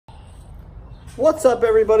What's up,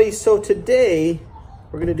 everybody? So today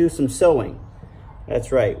we're gonna do some sewing. That's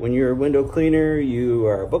right, when you're a window cleaner, you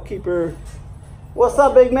are a bookkeeper. What's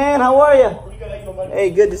up, big man? How are you? Hey,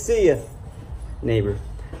 good to see you, neighbor.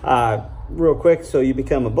 Real quick, so you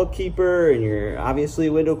become a bookkeeper and you're obviously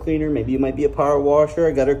a window cleaner. Maybe you might be a power washer,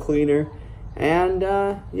 a gutter cleaner. And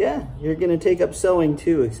yeah, you're gonna take up sewing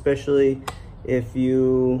too, especially if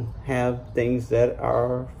you have things that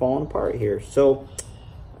are falling apart here. So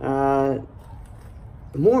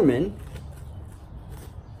Moerman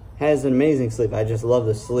has an amazing sleeve. I just love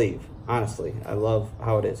the sleeve, honestly. I love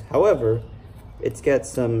how it is. However, it's got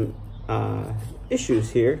some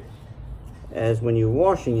issues here, as when you're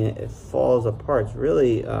washing it, it falls apart. It's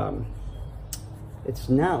really, it's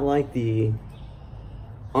not like the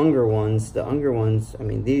Unger ones. The Unger ones, I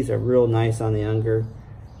mean, these are real nice on the Unger,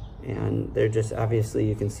 and they're just, obviously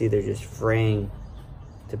you can see they're just fraying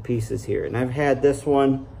to pieces here. And I've had this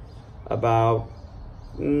one about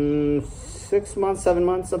 6 months, 7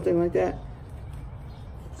 months, something like that.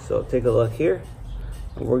 So take a look here,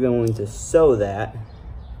 and we're going to sew that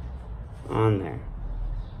on there.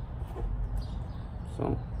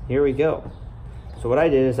 So here we go. So what I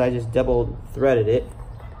did is I just double threaded it.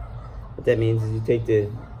 What that means is you take the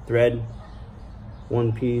thread,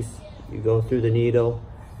 one piece, you go through the needle,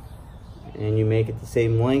 and you make it the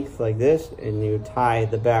same length like this, and you tie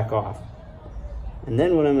the back off. And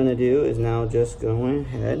then what I'm going to do is now just go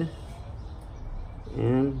ahead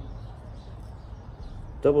and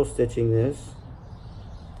double stitching this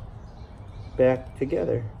back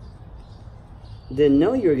together. Didn't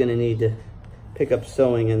know you were going to need to pick up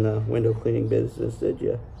sewing in the window cleaning business, did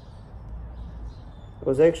you? I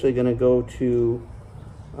was actually going to go to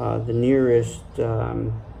the nearest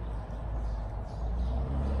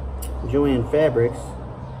Joann Fabrics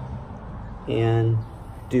and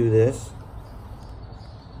do this,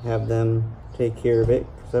 have them take care of it,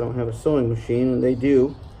 because I don't have a sewing machine, and they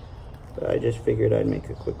do, but I just figured I'd make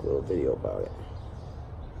a quick little video about it.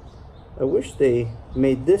 I wish they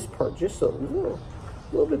made this part just a little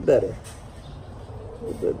bit better. A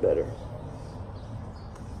little bit better.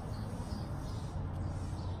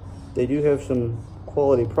 They do have some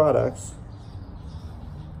quality products,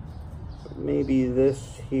 but maybe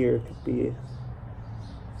this here could be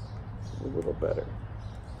a little better.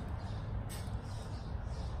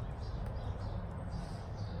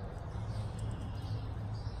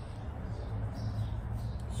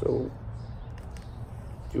 So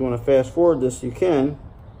if you want to fast forward this, you can.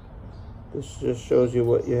 This just shows you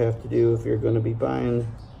what you have to do if you're going to be buying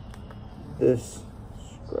this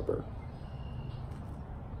scrubber.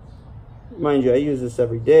 Mind you, I use this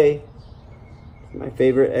every day. It's my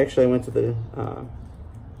favorite. Actually, I went to the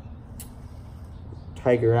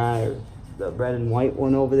Tiger Eye, or the red and white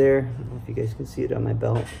one over there. I don't know if you guys can see it on my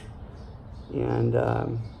belt. And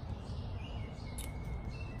it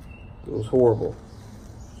was horrible.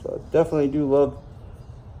 So I definitely do love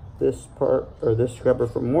this part, or this scrubber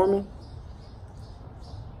from Moerman.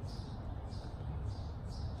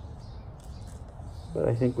 But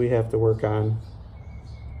I think we have to work on,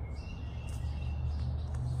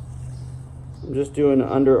 I'm just doing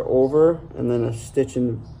under, over, and then a stitch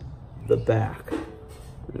in the back.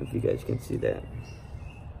 I don't know if you guys can see that.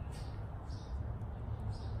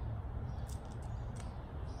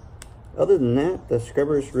 Other than that, the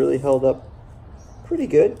scrubber's really held up pretty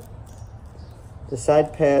good. The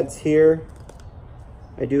side pads here,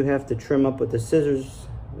 I do have to trim up with the scissors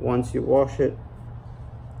once you wash it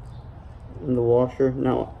in the washer.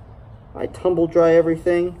 Now, I tumble dry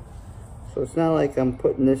everything, so it's not like I'm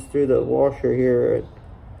putting this through the washer here,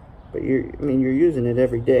 but you're using it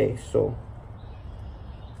every day, so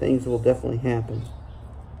things will definitely happen.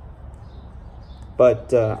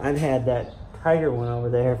 But I've had that Tiger one over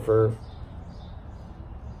there for,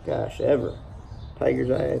 gosh, ever.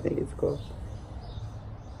 Tiger's Eye, I think it's called.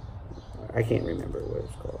 I can't remember what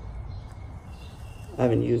it's called. I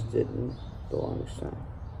haven't used it in the longest time.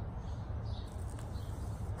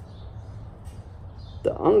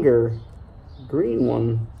 The Unger green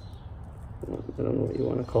one, I don't know what you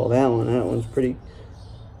want to call that one. That one's pretty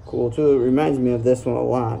cool too. It reminds me of this one a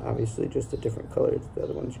lot. Obviously, just a different color. The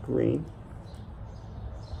other one's green.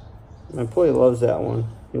 My employee loves that one.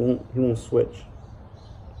 He won't switch.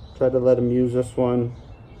 Tried to let him use this one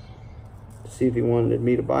to see if he wanted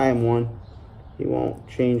me to buy him one. He won't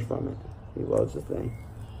change from it. He loves the thing.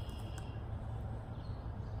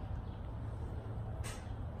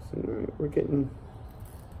 So, all right, we're getting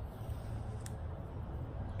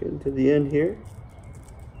to the end here.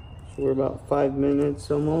 So we're about 5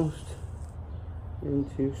 minutes almost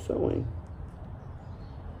into sewing.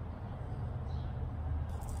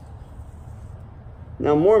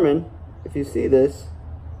 Now Moerman, if you see this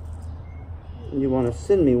and you want to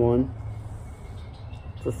send me one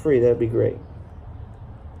for free, that'd be great.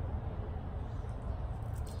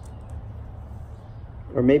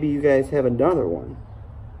 Or maybe you guys have another one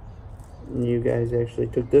and you guys actually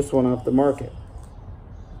took this one off the market,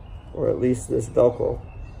 or at least this Velcro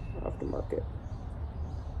off the market.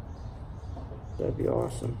 That'd be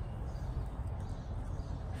awesome.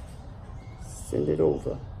 Send it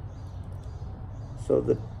over. So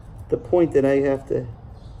the point that I have to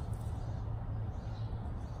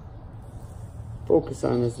focus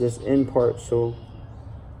on is this end part. So,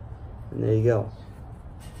 and there you go.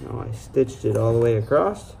 Now I stitched it all the way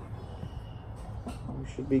across. We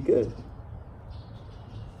should be good.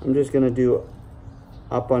 I'm just gonna do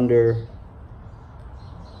up under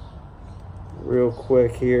real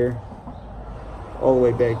quick here, all the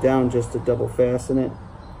way back down just to double fasten it.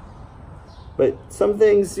 But some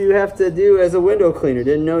things you have to do as a window cleaner.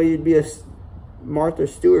 Didn't know you'd be a Martha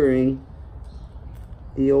Stewarting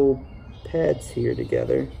the old pads here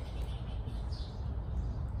together.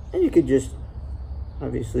 And you could just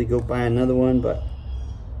obviously go buy another one, but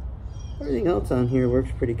everything else on here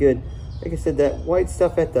works pretty good. Like I said, that white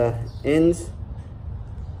stuff at the ends,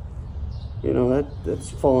 you know,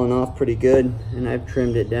 that's falling off pretty good, and I've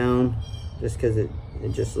trimmed it down just because it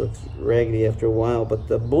just looks raggedy after a while. But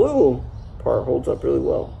the blue part holds up really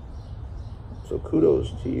well, so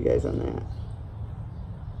kudos to you guys on that.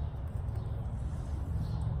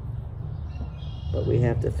 But we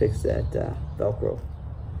have to fix that Velcro.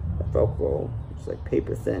 That Velcro is like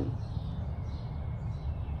paper thin.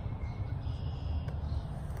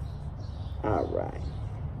 All right,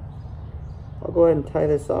 I'll go ahead and tie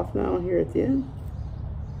this off now here at the end.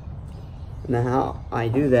 Now how I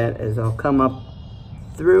do that is I'll come up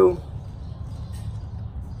through,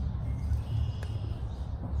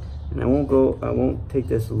 and I won't take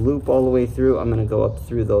this loop all the way through. I'm gonna go up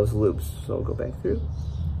through those loops. So I'll go back through.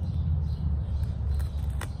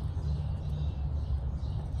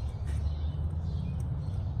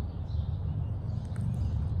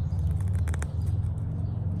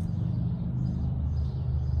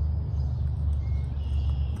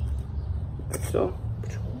 Like so.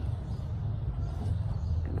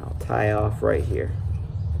 And I'll tie off right here.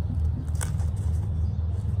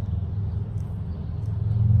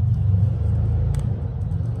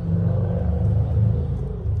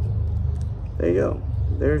 There you go.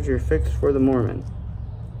 There's your fix for the Moerman.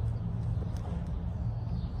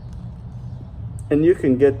 And you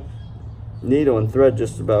can get needle and thread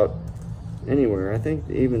just about anywhere. I think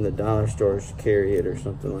even the dollar stores carry it or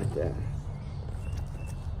something like that.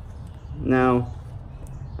 Now,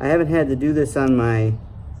 I haven't had to do this on my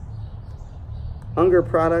Unger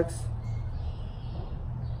products,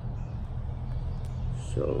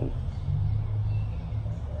 so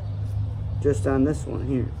just on this one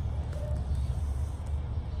here.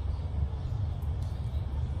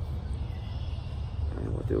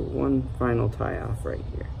 And we'll do one final tie off right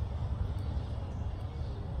here.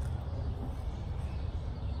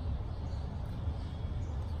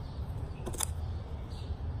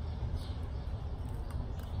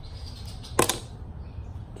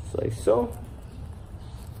 Like so.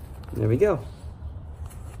 And there we go.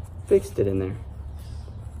 Fixed it in there.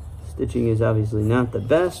 Stitching is obviously not the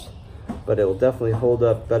best, but it will definitely hold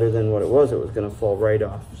up better than what it was. It was going to fall right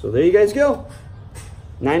off. So there you guys go.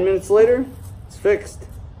 9 minutes later, it's fixed.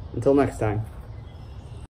 Until next time.